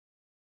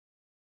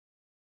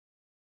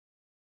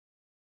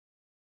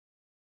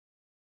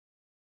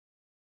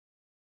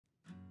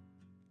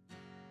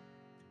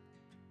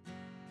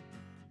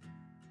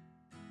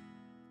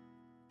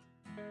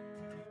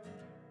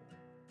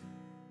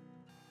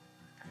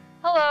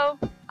Hello,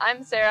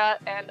 I'm Sarah,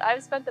 and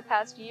I've spent the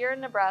past year in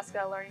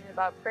Nebraska learning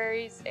about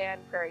prairies and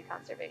prairie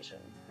conservation.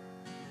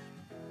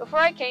 Before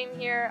I came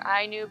here,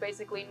 I knew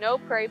basically no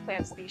prairie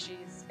plant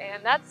species,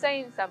 and that's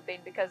saying something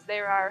because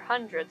there are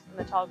hundreds in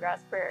the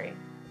tallgrass prairie.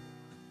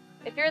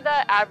 If you're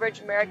the average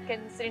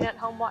American sitting at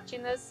home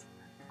watching this,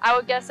 I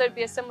would guess it would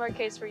be a similar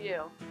case for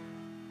you.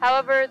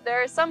 However,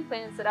 there are some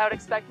plants that I would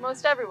expect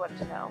most everyone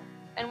to know,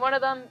 and one of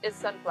them is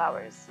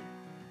sunflowers.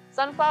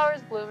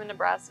 Sunflowers bloom in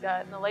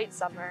Nebraska in the late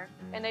summer,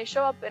 and they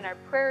show up in our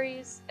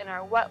prairies, in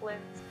our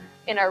wetlands,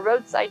 in our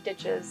roadside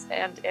ditches,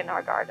 and in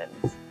our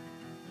gardens.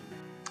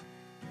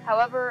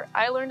 However,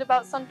 I learned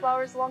about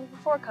sunflowers long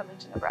before coming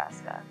to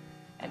Nebraska.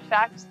 In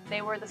fact,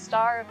 they were the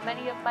star of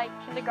many of my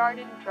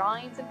kindergarten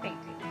drawings and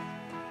paintings.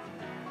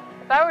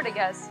 If I were to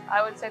guess,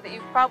 I would say that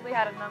you've probably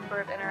had a number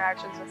of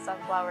interactions with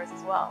sunflowers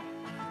as well.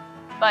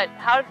 But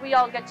how did we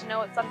all get to know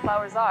what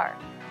sunflowers are?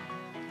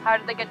 How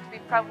did they get to be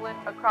prevalent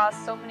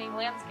across so many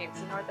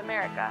landscapes in North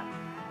America?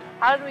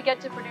 How did we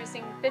get to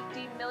producing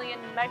 50 million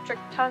metric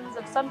tons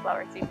of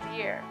sunflower seeds a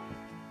year?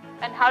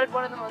 And how did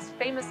one of the most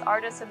famous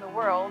artists in the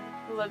world,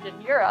 who lived in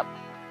Europe,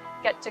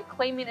 get to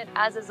claiming it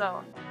as his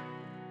own?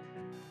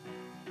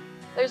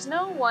 There's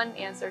no one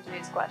answer to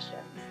these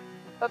questions,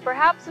 but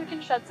perhaps we can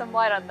shed some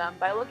light on them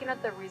by looking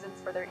at the reasons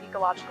for their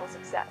ecological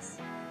success.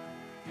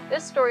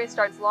 This story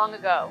starts long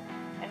ago,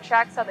 and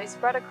tracks how they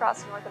spread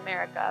across North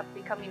America,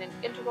 becoming an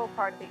integral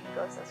part of the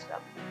ecosystem.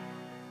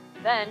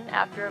 Then,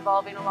 after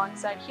evolving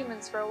alongside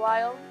humans for a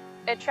while,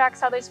 it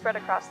tracks how they spread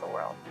across the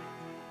world.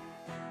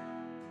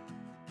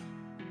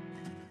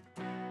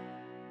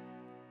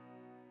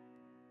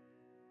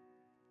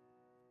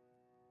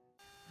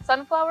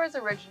 Sunflowers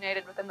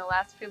originated within the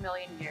last few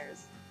million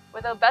years,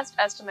 with the best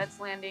estimates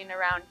landing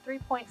around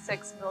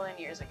 3.6 million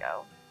years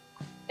ago.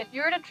 If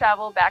you were to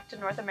travel back to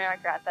North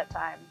America at that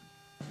time,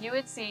 you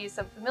would see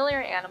some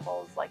familiar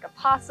animals like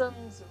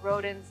opossums,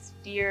 rodents,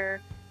 deer,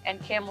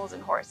 and camels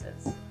and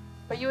horses.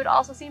 But you would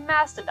also see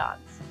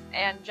mastodons,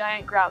 and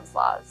giant ground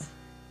sloths,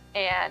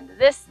 and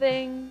this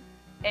thing,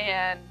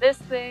 and this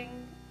thing,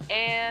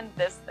 and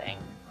this thing.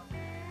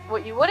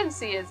 What you wouldn't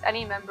see is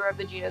any member of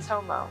the genus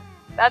Homo.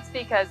 That's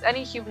because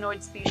any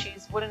humanoid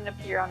species wouldn't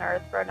appear on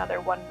Earth for another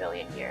 1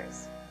 billion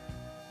years.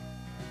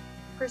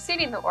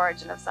 Preceding the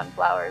origin of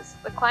sunflowers,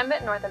 the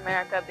climate in North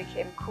America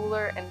became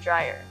cooler and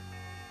drier.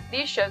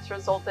 These shifts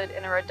resulted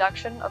in a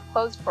reduction of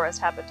closed forest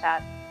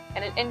habitat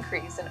and an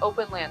increase in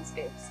open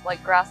landscapes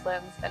like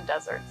grasslands and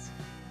deserts.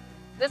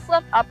 This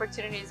left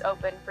opportunities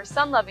open for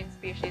sun-loving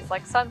species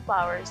like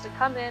sunflowers to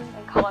come in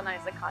and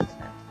colonize the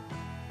continent.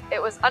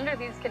 It was under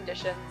these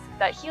conditions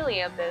that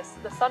Helianthus,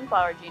 the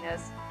sunflower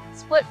genus,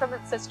 split from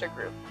its sister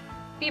group,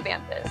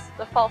 Phoebanthus,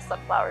 the false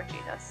sunflower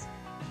genus.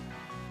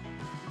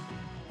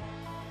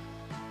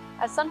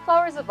 As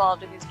sunflowers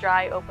evolved in these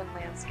dry, open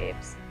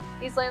landscapes,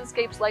 these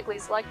landscapes likely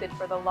selected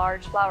for the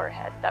large flower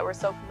head that we're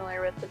so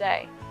familiar with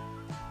today.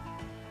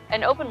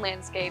 An open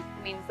landscape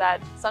means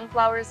that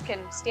sunflowers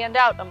can stand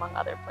out among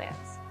other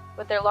plants,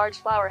 with their large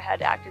flower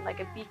head acting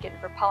like a beacon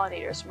for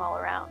pollinators from all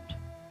around.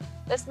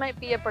 This might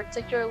be a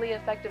particularly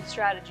effective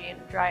strategy in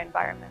dry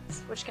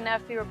environments, which can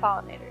have fewer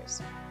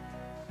pollinators.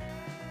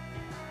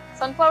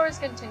 Sunflowers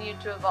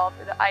continued to evolve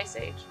through the Ice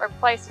Age, or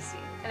Pleistocene,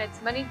 in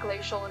its many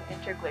glacial and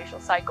interglacial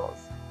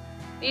cycles.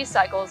 These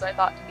cycles are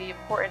thought to be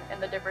important in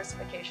the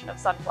diversification of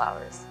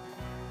sunflowers.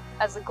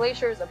 As the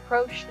glaciers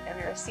approached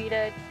and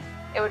receded,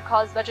 it would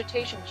cause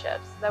vegetation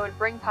shifts that would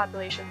bring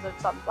populations of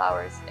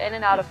sunflowers in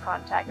and out of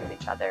contact with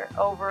each other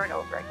over and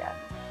over again.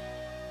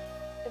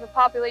 If a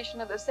population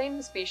of the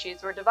same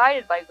species were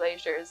divided by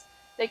glaciers,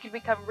 they could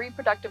become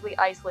reproductively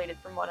isolated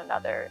from one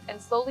another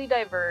and slowly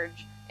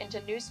diverge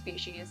into new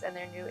species and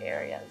their new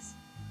areas.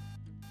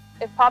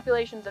 If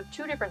populations of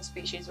two different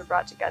species were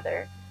brought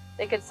together,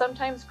 they could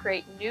sometimes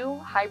create new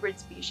hybrid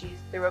species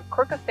through a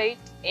quirk of fate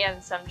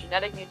and some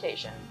genetic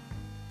mutation.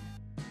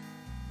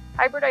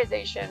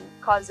 Hybridization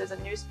causes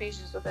a new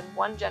species within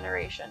one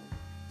generation,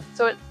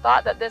 so it's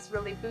thought that this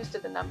really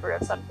boosted the number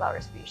of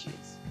sunflower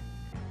species.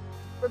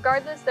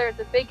 Regardless, there is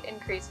a big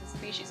increase in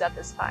species at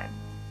this time,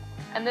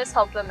 and this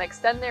helped them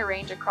extend their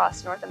range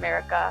across North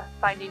America,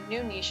 finding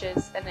new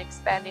niches and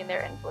expanding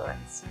their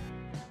influence.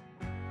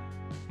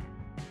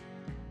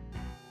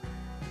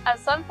 As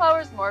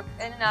sunflowers morphed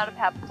in and out of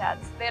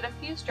habitats, they had a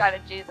few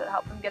strategies that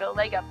helped them get a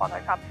leg up on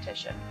their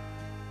competition.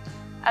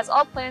 As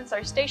all plants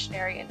are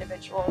stationary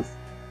individuals,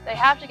 they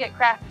have to get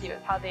crafty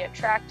with how they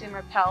attract and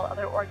repel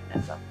other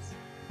organisms.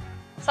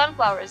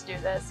 Sunflowers do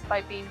this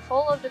by being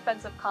full of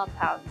defensive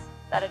compounds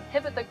that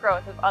inhibit the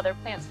growth of other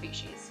plant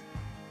species.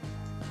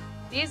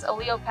 These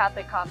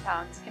allelopathic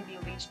compounds can be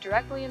leached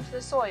directly into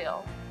the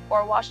soil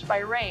or washed by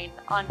rain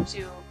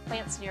onto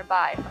plants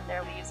nearby from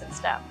their leaves and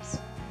stems.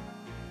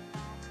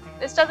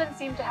 This doesn't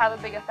seem to have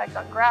a big effect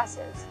on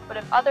grasses, but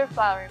if other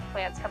flowering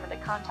plants come into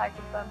contact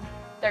with them,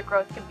 their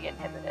growth can be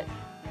inhibited.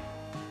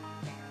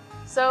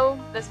 So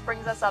this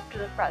brings us up to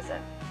the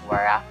present,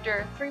 where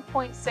after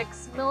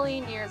 3.6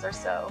 million years or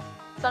so,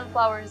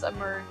 sunflowers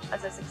emerged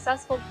as a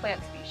successful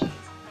plant species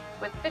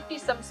with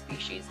 50-some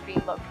species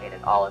being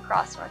located all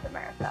across North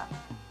America.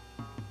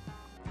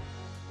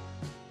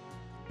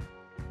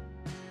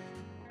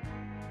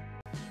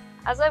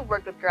 As I've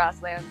worked with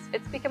grasslands,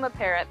 it's become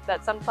apparent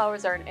that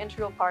sunflowers are an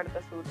integral part of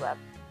the food web.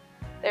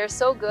 They are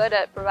so good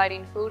at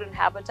providing food and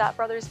habitat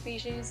for other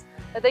species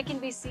that they can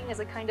be seen as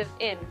a kind of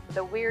inn for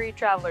the weary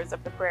travelers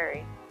of the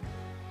prairie.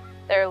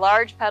 Their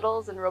large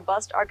petals and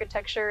robust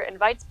architecture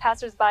invites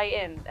passers-by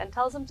in and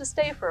tells them to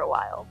stay for a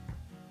while.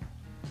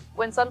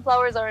 When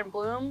sunflowers are in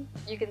bloom,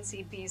 you can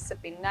see bees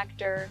sipping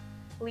nectar,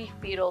 leaf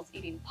beetles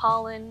eating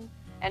pollen,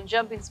 and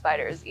jumping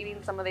spiders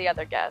eating some of the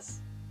other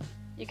guests.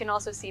 You can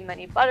also see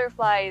many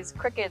butterflies,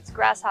 crickets,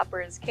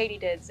 grasshoppers,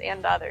 katydids,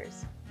 and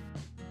others.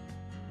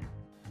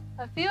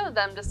 A few of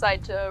them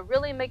decide to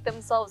really make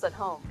themselves at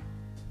home.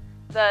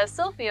 The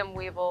silphium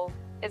weevil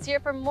is here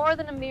for more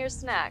than a mere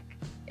snack.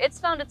 It's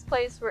found its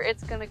place where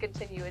it's going to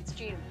continue its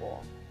gene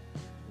pool.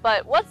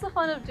 But what's the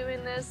fun of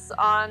doing this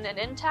on an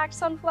intact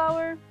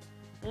sunflower?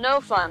 No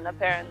fun,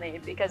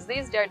 apparently, because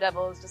these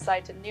daredevils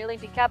decide to nearly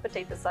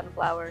decapitate the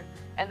sunflower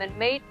and then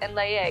mate and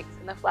lay eggs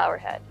in the flower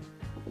head.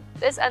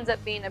 This ends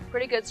up being a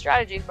pretty good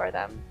strategy for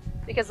them,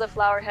 because the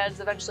flower heads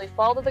eventually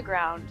fall to the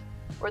ground,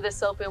 where the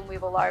silphium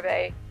weevil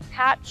larvae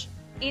hatch,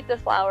 eat the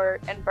flower,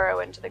 and burrow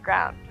into the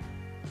ground.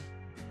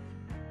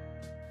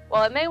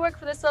 While it may work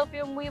for the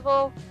silphium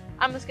weevil,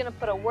 I'm just going to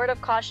put a word of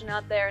caution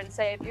out there and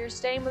say if you're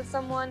staying with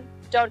someone,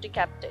 don't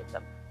decapitate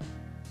them.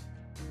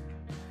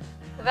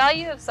 The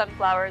value of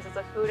sunflowers as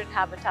a food and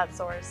habitat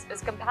source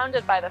is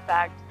compounded by the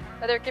fact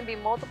that there can be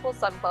multiple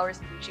sunflower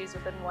species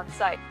within one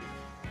site.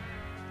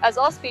 As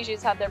all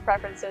species have their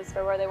preferences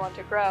for where they want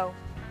to grow,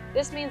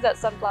 this means that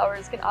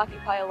sunflowers can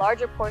occupy a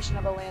larger portion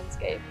of a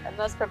landscape and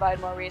thus provide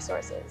more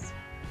resources.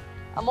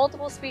 A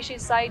multiple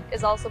species site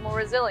is also more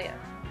resilient.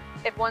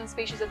 If one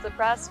species is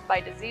suppressed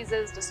by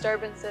diseases,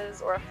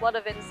 disturbances, or a flood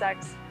of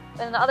insects,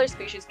 then the other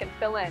species can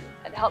fill in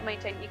and help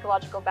maintain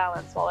ecological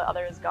balance while the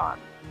other is gone.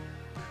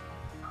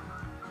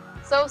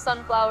 So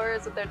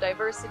sunflowers, with their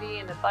diversity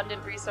and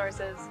abundant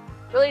resources,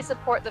 really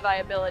support the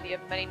viability of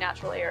many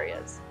natural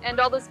areas, and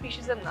all the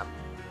species in them,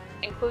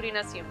 including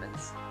us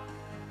humans.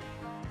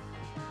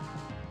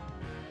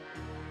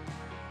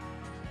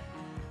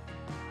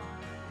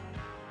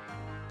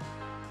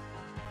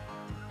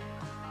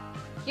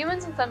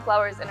 Humans and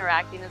sunflowers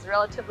interacting is a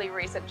relatively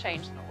recent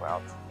change in the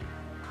world.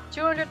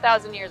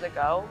 200,000 years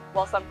ago,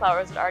 while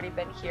sunflowers had already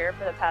been here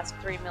for the past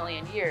 3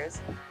 million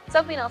years,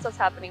 something else was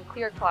happening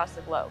clear across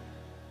the globe.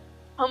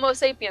 Homo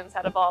sapiens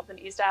had evolved in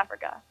East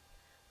Africa,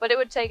 but it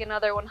would take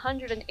another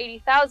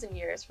 180,000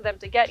 years for them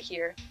to get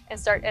here and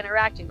start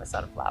interacting with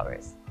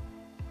sunflowers.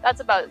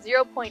 That's about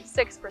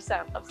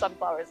 0.6% of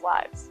sunflowers'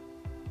 lives.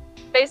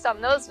 Based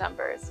on those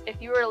numbers, if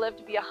you were to live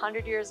to be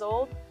 100 years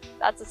old,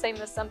 that's the same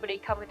as somebody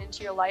coming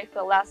into your life for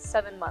the last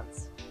 7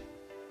 months.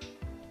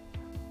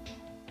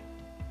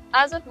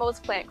 As with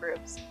most plant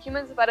groups,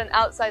 humans have had an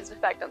outsized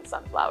effect on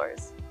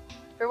sunflowers.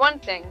 For one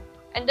thing,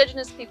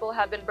 indigenous people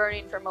have been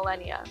burning for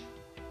millennia.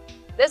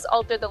 This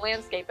altered the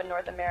landscape in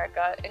North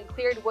America and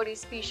cleared woody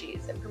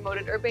species and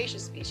promoted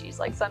herbaceous species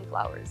like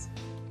sunflowers.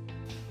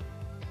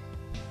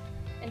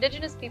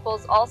 Indigenous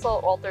peoples also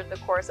altered the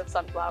course of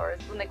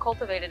sunflowers when they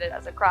cultivated it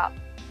as a crop.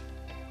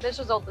 This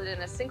resulted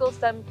in a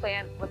single-stem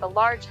plant with a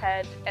large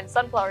head and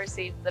sunflower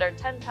seeds that are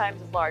 10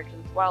 times as large as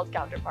its wild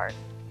counterpart.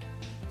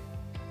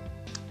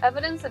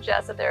 Evidence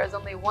suggests that there is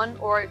only one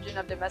origin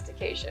of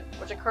domestication,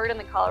 which occurred in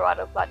the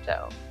Colorado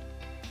Plateau.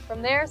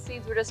 From there,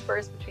 seeds were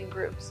dispersed between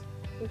groups,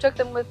 who took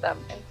them with them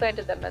and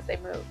planted them as they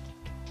moved.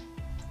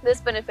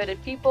 This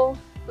benefited people,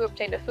 who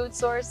obtained a food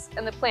source,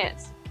 and the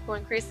plants, who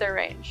increased their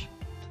range.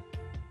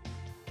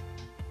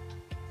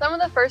 Some of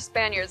the first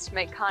Spaniards to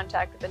make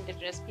contact with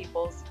indigenous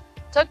peoples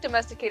took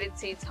domesticated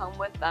seeds home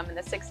with them in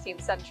the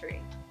 16th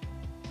century.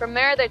 From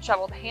there, they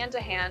traveled hand to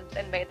hand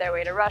and made their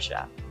way to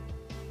Russia.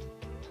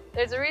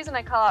 There's a reason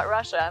I call out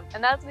Russia,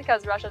 and that's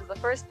because Russia is the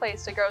first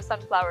place to grow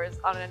sunflowers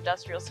on an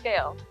industrial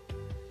scale.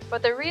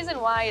 But the reason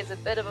why is a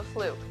bit of a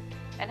fluke,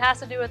 and has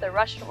to do with the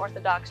Russian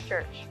Orthodox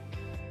Church.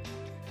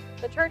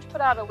 The church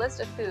put out a list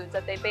of foods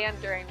that they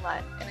banned during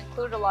Lent and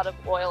included a lot of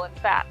oil and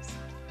fats.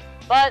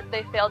 But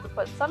they failed to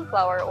put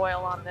sunflower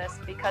oil on this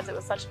because it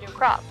was such a new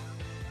crop.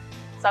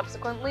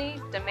 Subsequently,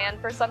 demand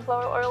for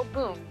sunflower oil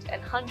boomed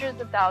and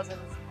hundreds of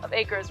thousands of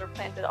acres were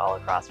planted all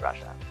across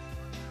Russia.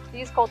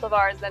 These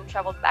cultivars then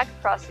traveled back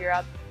across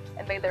Europe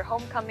and made their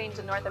homecoming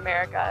to North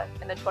America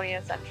in the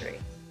 20th century.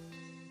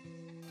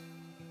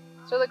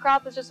 So the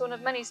crop is just one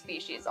of many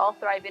species all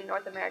thriving in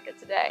North America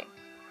today.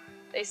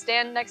 They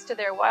stand next to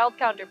their wild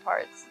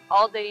counterparts,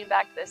 all dating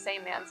back to the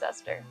same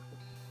ancestor.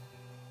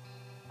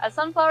 As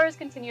sunflowers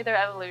continue their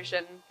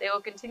evolution, they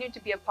will continue to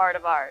be a part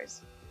of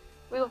ours.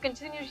 We will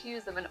continue to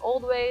use them in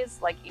old ways,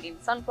 like eating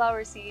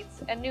sunflower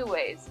seeds, and new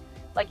ways,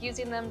 like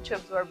using them to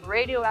absorb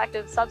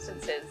radioactive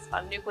substances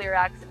on nuclear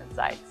accident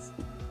sites.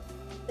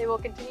 They will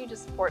continue to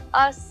support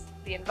us,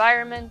 the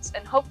environment,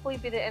 and hopefully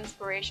be the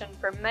inspiration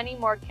for many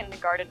more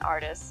kindergarten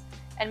artists,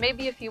 and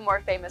maybe a few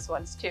more famous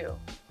ones too.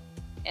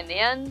 In the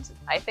end,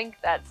 I think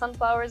that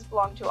sunflowers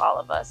belong to all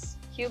of us.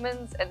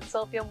 humans and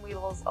silphium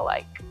weevils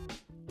alike.